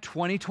I'm like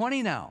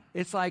 20/20 now.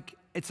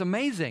 It's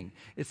amazing.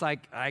 It's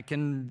like I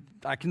can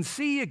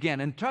see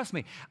again. And trust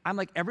me, I'm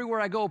like, everywhere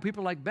I go,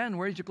 people are like, Ben,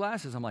 where's your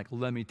glasses? I'm like,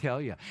 let me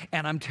tell you.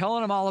 And I'm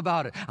telling them all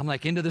about it. I'm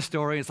like into the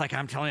story. It's like,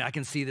 I'm telling you, I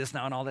can see this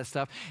now and all that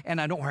stuff. And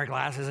I don't wear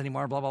glasses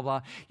anymore, blah, blah,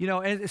 blah.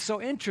 And it's so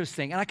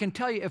interesting. And I can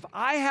tell you, if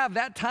I have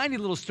that tiny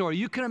little story,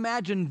 you can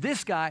imagine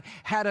this guy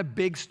had a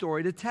big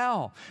story to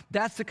tell.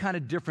 That's the kind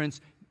of difference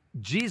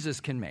Jesus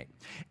can make.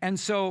 And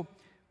so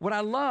what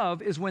I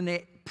love is when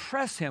they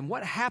press him,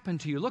 what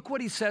happened to you? Look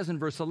what he says in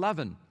verse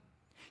 11.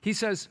 He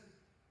says,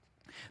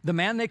 the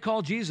man they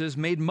call Jesus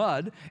made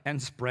mud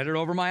and spread it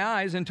over my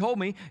eyes and told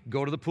me,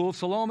 go to the pool of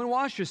Siloam and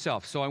wash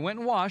yourself. So I went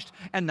and washed,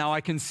 and now I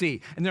can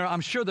see. And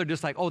I'm sure they're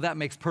just like, oh, that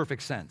makes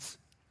perfect sense.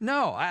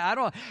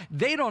 No,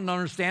 they don't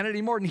understand it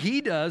any more than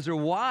he does or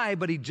why,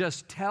 but he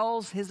just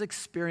tells his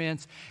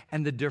experience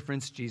and the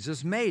difference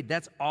Jesus made.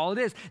 That's all it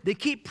is. They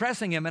keep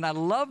pressing him, and I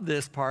love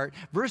this part.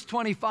 Verse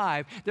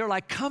 25, they're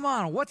like, come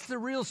on, what's the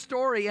real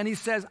story? And he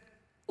says,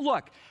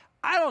 look,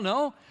 I don't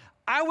know.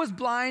 I was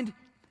blind.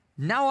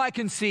 Now I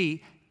can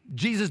see.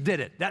 Jesus did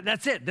it.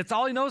 That's it. That's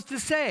all he knows to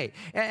say.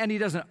 And he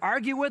doesn't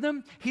argue with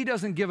him. He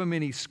doesn't give him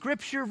any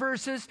scripture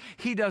verses.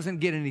 He doesn't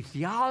get any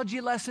theology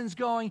lessons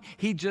going.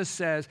 He just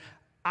says,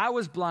 I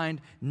was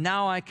blind,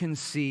 now I can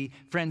see.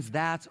 Friends,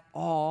 that's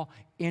all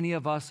any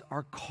of us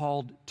are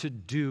called to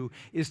do,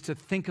 is to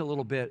think a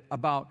little bit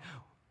about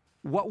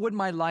what would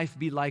my life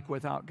be like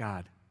without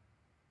God?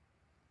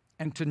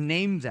 And to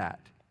name that.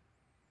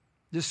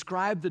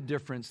 Describe the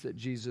difference that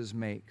Jesus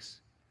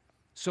makes,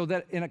 so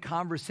that in a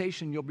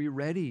conversation you'll be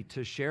ready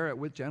to share it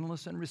with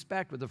gentleness and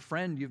respect with a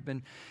friend you've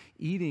been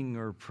eating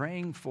or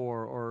praying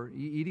for or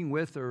eating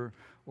with or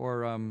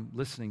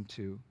listening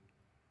to.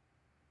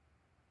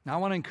 Now, I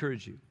want to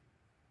encourage you,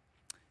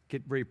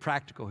 get very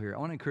practical here. I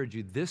want to encourage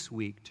you this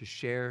week to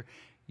share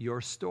your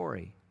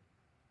story,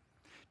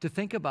 to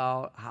think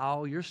about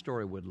how your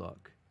story would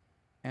look,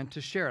 and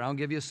to share it. I'll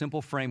give you a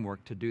simple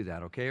framework to do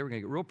that, okay? We're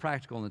going to get real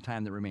practical in the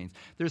time that remains.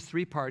 There's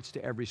 3 parts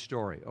to every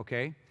story,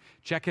 okay?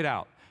 Check it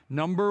out.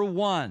 Number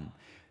 1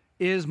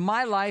 is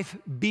my life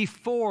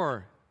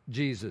before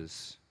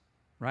Jesus,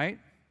 right?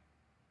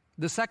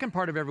 The second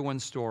part of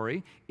everyone's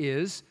story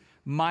is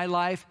my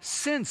life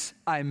since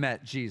I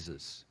met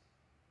Jesus.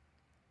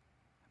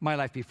 My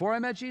life before I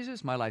met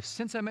Jesus, my life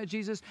since I met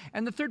Jesus,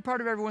 and the third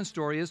part of everyone's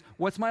story is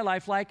what's my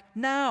life like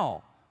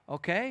now,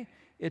 okay?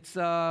 It's,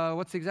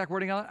 what's the exact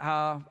wording on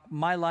it?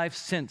 My life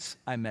since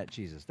I met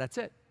Jesus. That's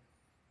it.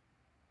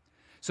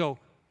 So,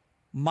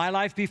 my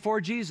life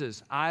before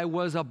Jesus, I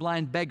was a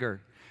blind beggar.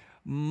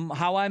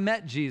 How I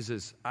met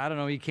Jesus, I don't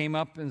know, he came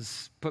up and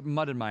put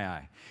mud in my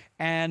eye.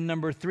 And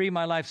number 3,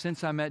 my life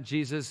since I met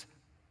Jesus,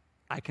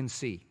 I can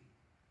see.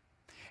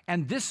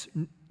 And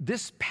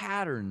this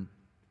pattern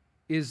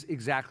is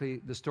exactly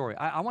the story.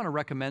 I want to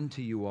recommend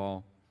to you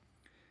all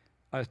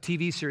a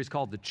TV series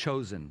called The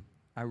Chosen.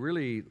 I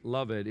really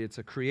love it. It's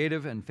a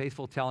creative and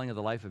faithful telling of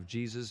the life of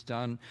Jesus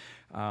done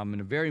in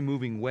a very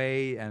moving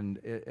way, and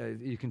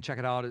you can check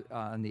it out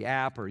on the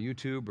app or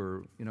YouTube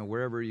or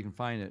wherever you can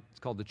find it. It's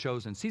called The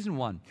Chosen. Season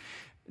 1,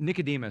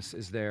 Nicodemus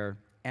is there,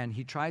 and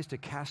he tries to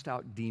cast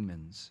out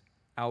demons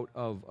out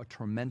of a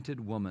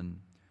tormented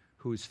woman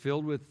who is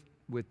filled with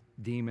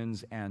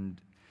demons, and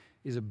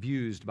is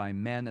abused by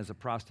men as a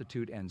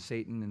prostitute and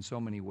Satan in so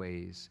many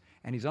ways.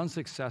 And he's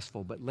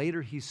unsuccessful, but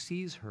later he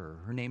sees her.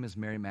 Her name is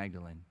Mary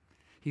Magdalene.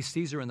 He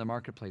sees her in the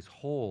marketplace,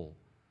 whole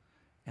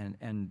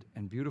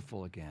and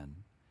beautiful again.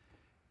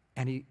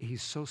 And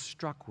he's so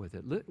struck with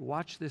it.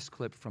 Watch this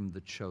clip from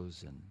The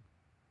Chosen.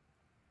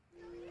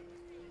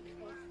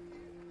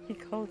 He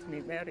called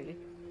me Mary.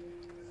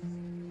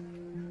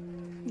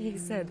 He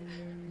said,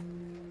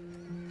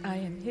 I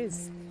am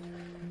his.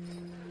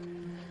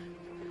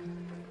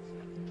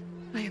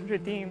 I am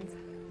redeemed.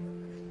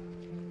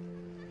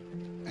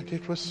 And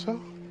it was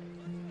so?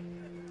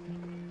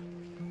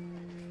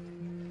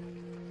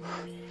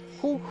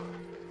 Who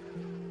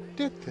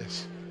did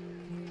this?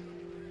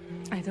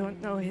 I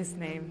don't know his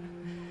name.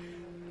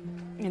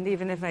 And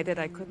even if I did,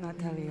 I could not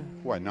tell you.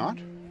 Why not?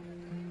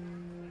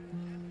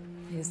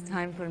 His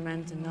time for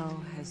men to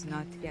know has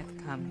not yet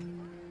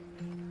come.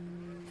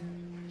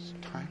 It's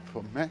time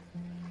for men.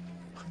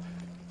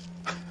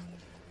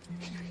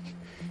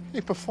 He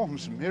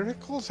performs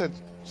miracles and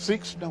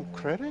seeks no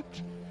credit?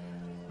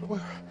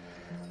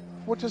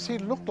 What does he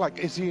look like?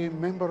 Is he a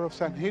member of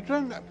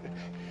Sanhedrin?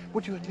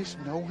 Would you at least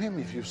know him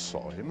if you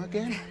saw him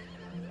again?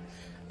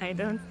 I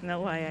don't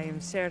know why I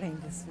am sharing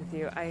this with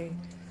you. I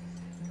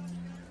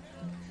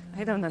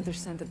don't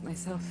understand it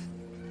myself.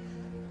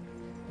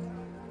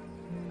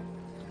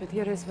 But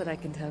here is what I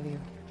can tell you.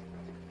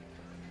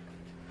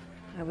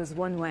 I was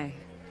one way.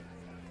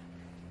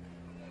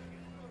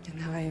 And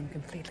now I am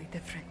completely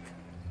different.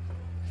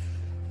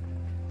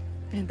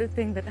 And the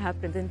thing that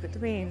happened in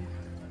between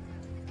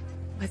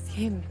was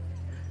him.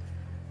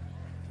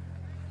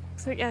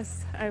 So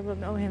yes, I will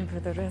know him for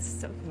the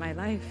rest of my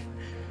life.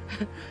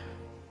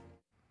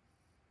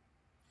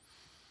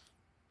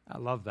 I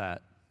love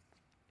that.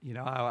 You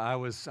know, I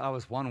was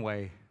one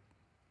way,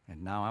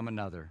 and now I'm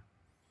another.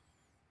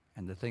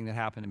 And the thing that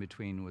happened in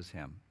between was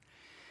him.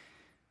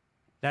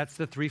 That's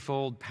the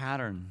threefold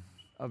pattern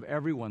of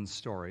everyone's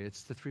story.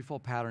 It's the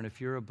threefold pattern.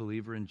 If you're a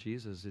believer in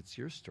Jesus, it's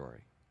your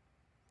story.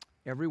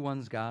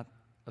 Everyone's got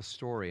a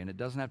story, and it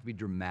doesn't have to be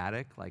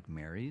dramatic like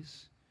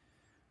Mary's.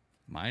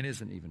 Mine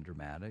isn't even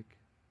dramatic.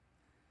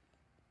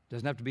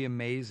 Doesn't have to be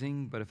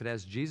amazing, but if it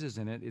has Jesus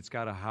in it, it's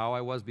got a how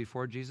I was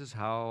before Jesus,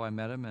 how I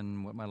met him,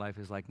 and what my life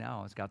is like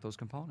now. It's got those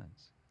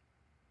components.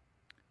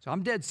 So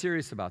I'm dead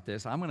serious about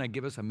this. I'm going to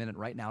give us a minute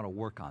right now to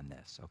work on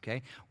this,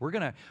 okay? You're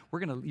going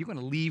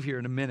to leave here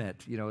in a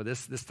minute, you know,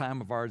 this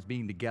time of ours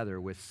being together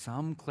with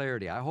some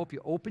clarity. I hope you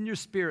open your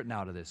spirit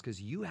now to this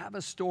because you have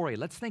a story.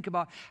 Let's think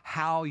about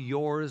how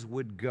yours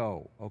would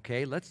go,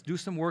 okay? Let's do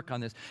some work on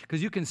this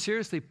because you can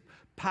seriously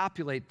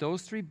populate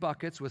those three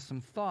buckets with some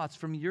thoughts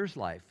from your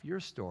life, your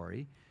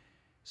story,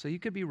 so you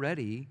could be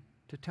ready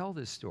to tell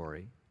this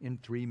story in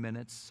 3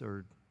 minutes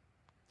or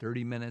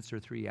 30 minutes or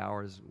 3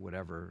 hours,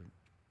 whatever.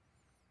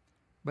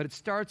 But it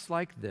starts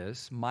like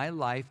this: my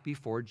life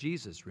before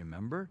Jesus,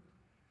 remember?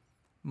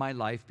 My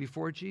life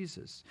before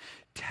Jesus.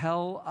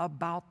 Tell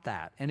about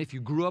that. And if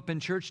you grew up in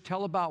church,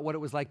 tell about what it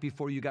was like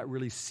before you got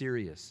really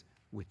serious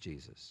with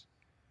Jesus.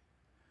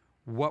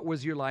 What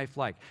was your life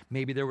like?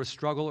 Maybe there was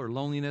struggle or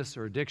loneliness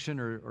or addiction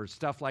or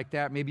stuff like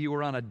that. Maybe you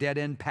were on a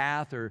dead-end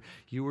path or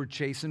you were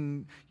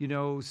chasing,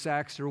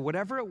 sex or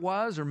whatever it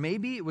was. Or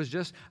maybe it was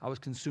just I was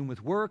consumed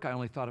with work. I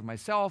only thought of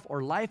myself.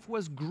 Or life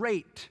was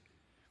great.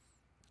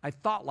 I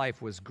thought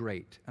life was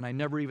great, and I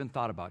never even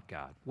thought about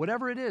God.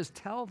 Whatever it is,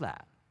 tell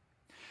that.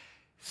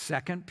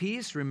 Second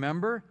piece,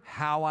 remember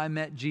how I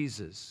met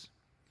Jesus.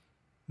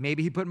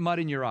 Maybe he put mud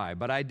in your eye,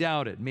 but I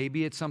doubt it.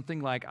 Maybe it's something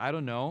like, I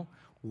don't know,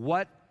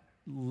 what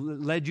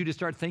led you to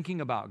start thinking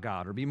about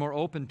God or be more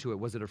open to it?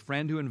 Was it a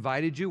friend who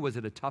invited you? Was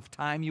it a tough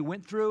time you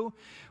went through?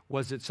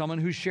 Was it someone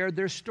who shared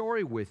their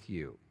story with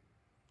you?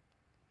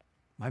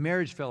 My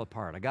marriage fell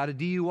apart. I got a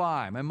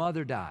DUI. My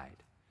mother died.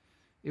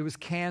 It was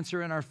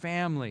cancer in our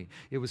family.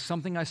 It was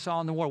something I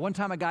saw in the war. One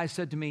time a guy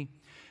said to me,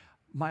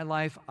 my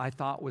life I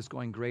thought was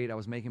going great. I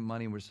was making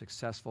money and was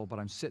successful, but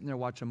I'm sitting there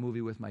watching a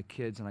movie with my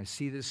kids and I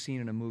see this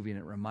scene in a movie and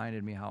it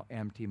reminded me how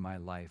empty my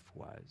life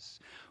was.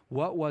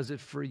 What was it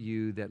for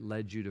you that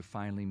led you to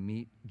finally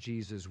meet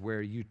Jesus,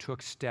 where you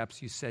took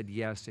steps, you said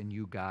yes, and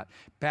you got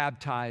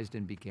baptized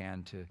and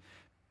began to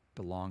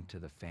belong to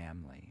the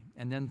family?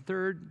 And then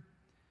third,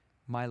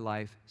 my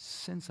life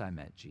since I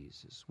met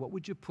Jesus. What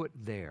would you put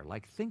there?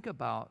 Like, think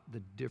about the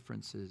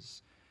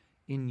differences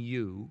in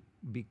you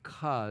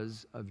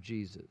because of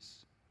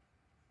Jesus.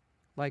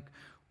 Like,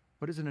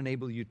 what does it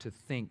enable you to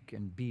think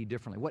and be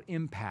differently? What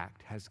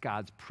impact has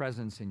God's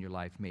presence in your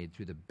life made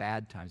through the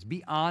bad times?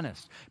 Be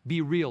honest.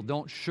 Be real.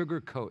 Don't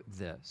sugarcoat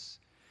this.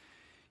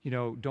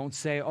 Don't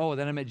say, oh,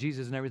 then I met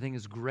Jesus and everything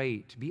is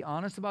great. Be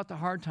honest about the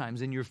hard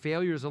times and your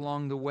failures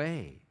along the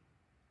way.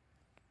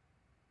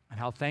 And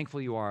how thankful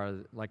you are,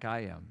 like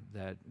I am,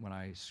 that when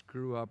I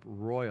screw up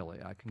royally,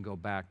 I can go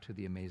back to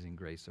the amazing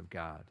grace of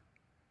God.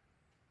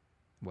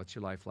 What's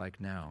your life like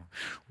now?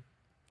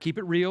 Keep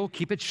it real,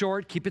 keep it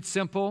short, keep it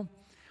simple.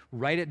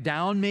 Write it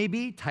down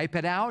maybe, type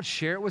it out,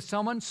 share it with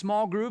someone.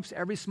 Small groups,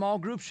 every small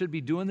group should be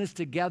doing this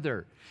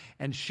together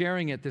and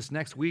sharing it this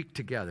next week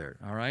together,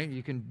 all right?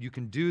 You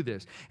can do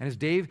this. And as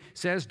Dave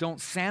says, don't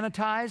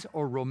sanitize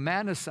or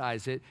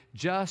romanticize it.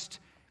 Just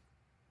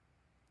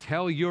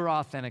tell your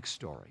authentic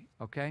story,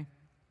 okay?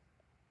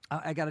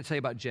 I got to tell you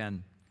about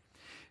Jen.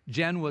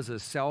 Jen was a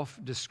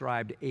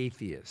self-described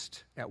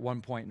atheist at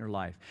one point in her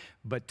life,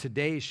 but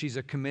today she's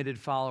a committed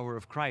follower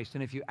of Christ.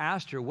 And if you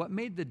asked her what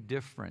made the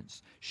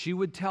difference, she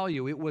would tell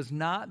you it was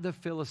not the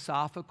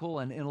philosophical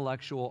and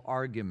intellectual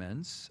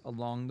arguments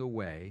along the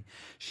way.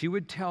 She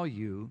would tell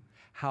you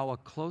how a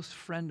close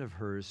friend of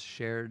hers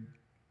shared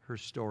her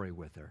story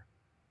with her.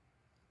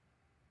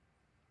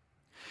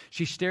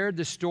 She shared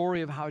the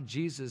story of how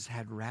Jesus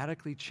had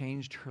radically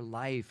changed her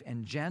life,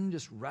 and Jen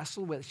just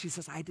wrestled with it. She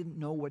says, I didn't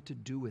know what to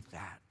do with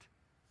that.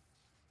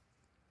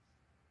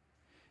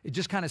 It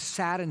just kind of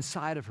sat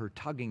inside of her,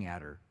 tugging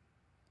at her.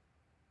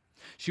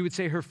 She would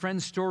say her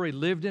friend's story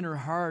lived in her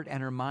heart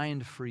and her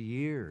mind for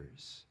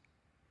years.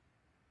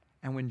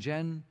 And when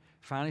Jen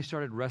finally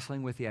started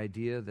wrestling with the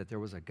idea that there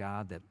was a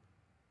God that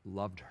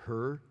loved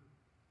her,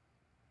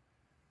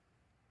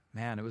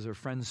 man, it was her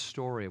friend's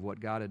story of what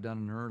God had done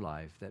in her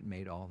life that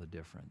made all the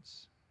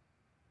difference.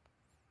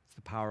 It's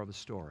the power of a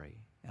story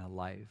and a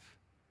life.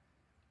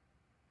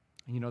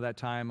 And you know that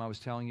time I was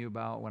telling you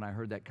about when I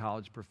heard that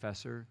college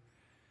professor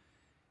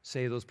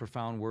say those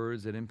profound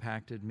words that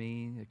impacted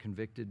me, that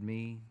convicted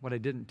me? What I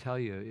didn't tell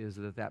you is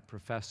that that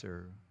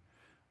professor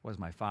was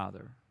my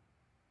father.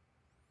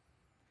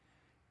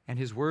 And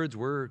his words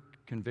were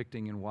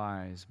convicting and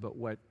wise, but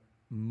what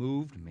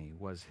moved me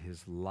was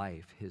his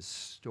life, his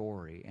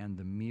story, and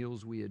the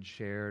meals we had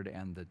shared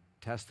and the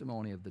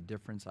testimony of the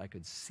difference I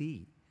could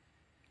see.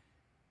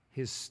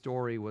 His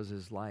story was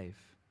his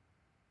life,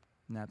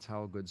 and that's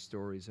how good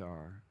stories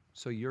are.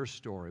 So your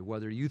story,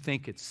 whether you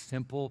think it's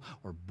simple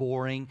or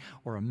boring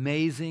or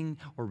amazing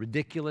or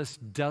ridiculous,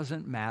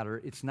 doesn't matter.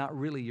 It's not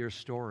really your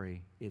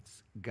story.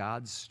 It's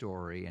God's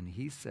story, and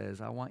he says,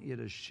 I want you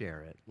to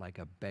share it like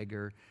a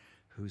beggar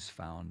who's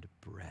found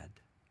bread.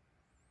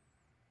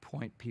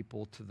 Point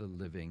people to the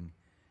living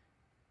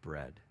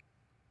bread.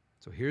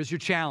 So here's your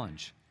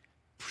challenge.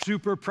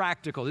 Super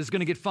practical. This is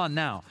going to get fun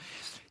now.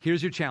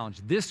 Here's your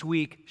challenge. This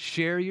week,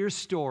 share your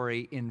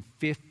story in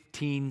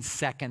 15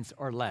 seconds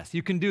or less.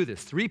 You can do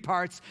this. 3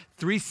 parts,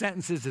 3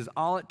 sentences is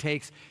all it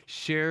takes.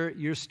 Share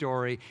your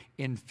story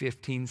in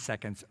 15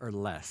 seconds or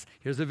less.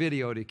 Here's a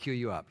video to cue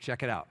you up.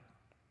 Check it out.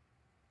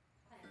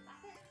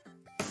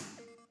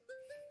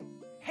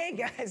 Hey,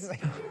 guys.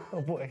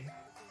 Oh, boy.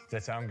 Does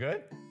that sound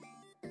good?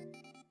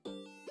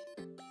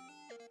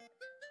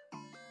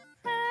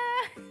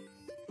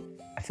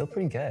 I feel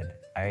pretty good.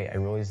 I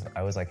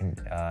was like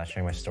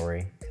sharing my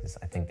story because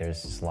I think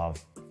there's just a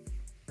lot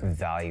of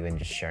value in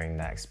just sharing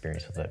that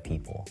experience with other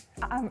people.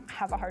 I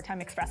have a hard time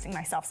expressing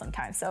myself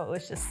sometimes, so it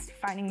was just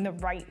finding the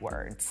right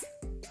words.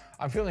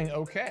 I'm feeling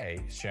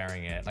okay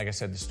sharing it. Like I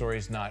said, the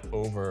story's not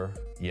over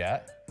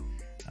yet.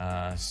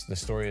 The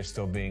story is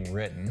still being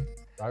written.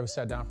 I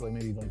sat down for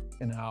maybe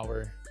an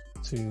hour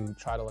to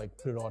try to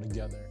put it all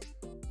together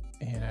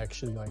and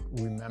actually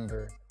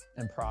remember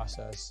and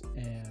process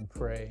and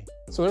pray.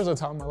 So there was a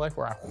time in my life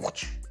where I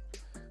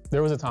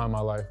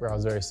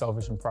was very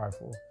selfish and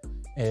prideful.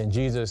 And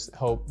Jesus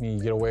helped me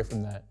get away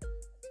from that.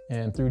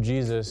 And through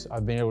Jesus,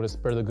 I've been able to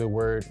spread the good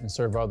word and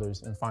serve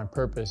others and find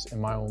purpose in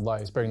my own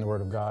life, spreading the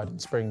word of God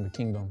and spreading the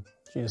kingdom.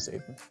 Jesus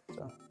saved me.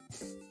 So.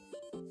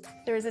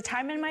 There was a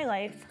time in my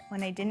life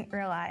when I didn't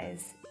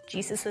realize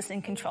Jesus was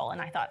in control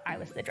and I thought I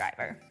was the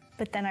driver.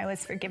 But then I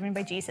was forgiven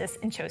by Jesus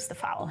and chose to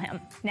follow him.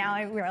 Now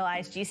I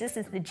realize Jesus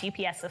is the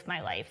GPS of my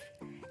life,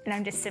 and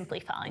I'm just simply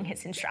following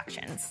his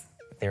instructions.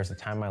 There was a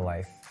time in my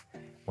life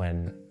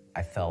when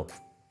I felt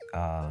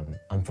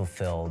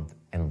unfulfilled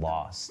and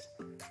lost.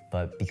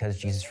 But because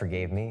Jesus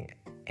forgave me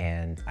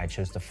and I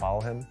chose to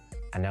follow him,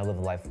 I now live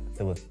a life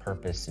filled with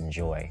purpose and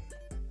joy.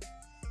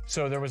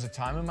 So there was a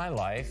time in my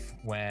life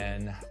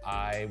when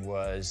I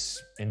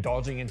was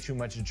indulging in too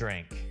much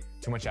drink,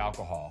 too much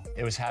alcohol.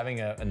 It was having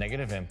a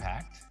negative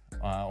impact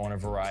on a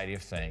variety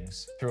of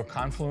things. Through a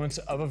confluence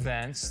of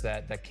events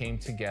that came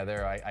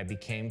together, I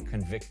became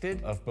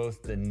convicted of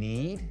both the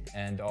need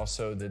and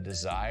also the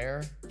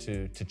desire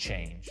to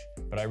change.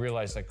 But I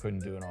realized I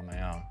couldn't do it on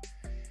my own.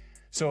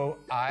 So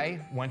I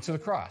went to the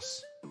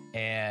cross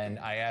and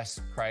I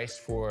asked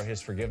Christ for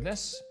his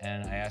forgiveness,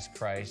 and I asked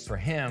Christ for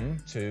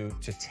him to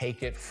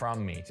take it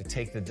from me, to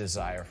take the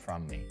desire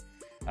from me.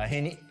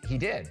 And he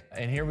did.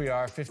 And here we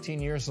are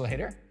 15 years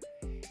later.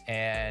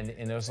 And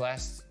in those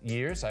last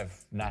years, I've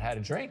not had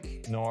a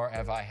drink, nor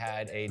have I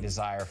had a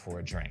desire for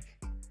a drink.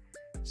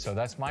 So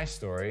that's my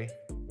story.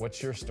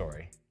 What's your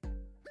story?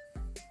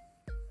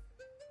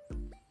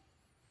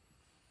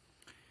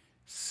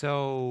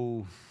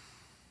 So,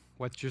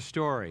 what's your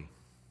story?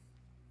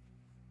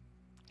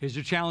 Here's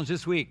your challenge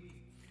this week.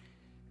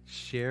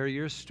 Share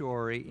your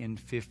story in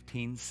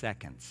 15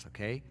 seconds,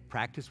 okay?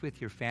 Practice with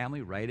your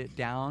family, write it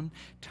down,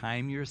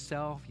 time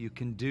yourself. You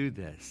can do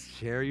this.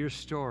 Share your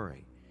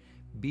story.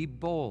 Be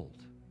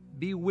bold.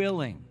 Be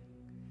willing.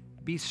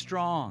 Be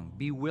strong.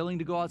 Be willing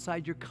to go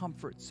outside your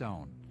comfort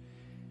zone.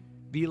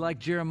 Be like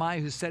Jeremiah,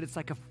 who said, it's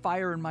like a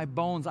fire in my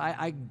bones.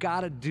 I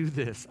got to do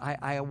this.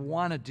 I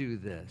want to do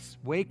this.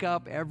 Wake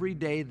up every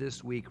day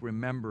this week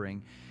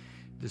remembering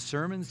the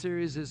sermon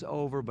series is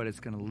over, but it's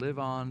going to live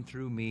on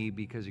through me,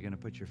 because you're going to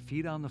put your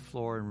feet on the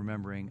floor and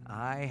remembering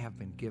I have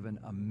been given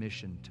a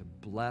mission to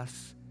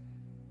bless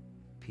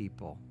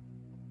people.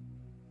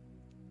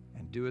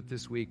 And do it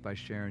this week by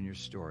sharing your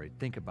story.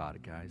 Think about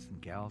it, guys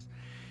and gals.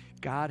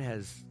 God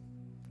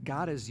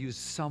has used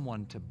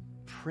someone to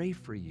pray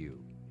for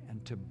you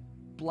and to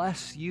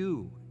bless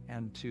you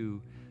and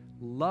to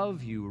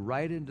love you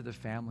right into the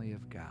family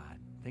of God.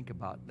 Think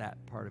about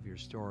that part of your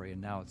story, and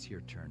now it's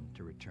your turn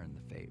to return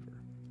the favor.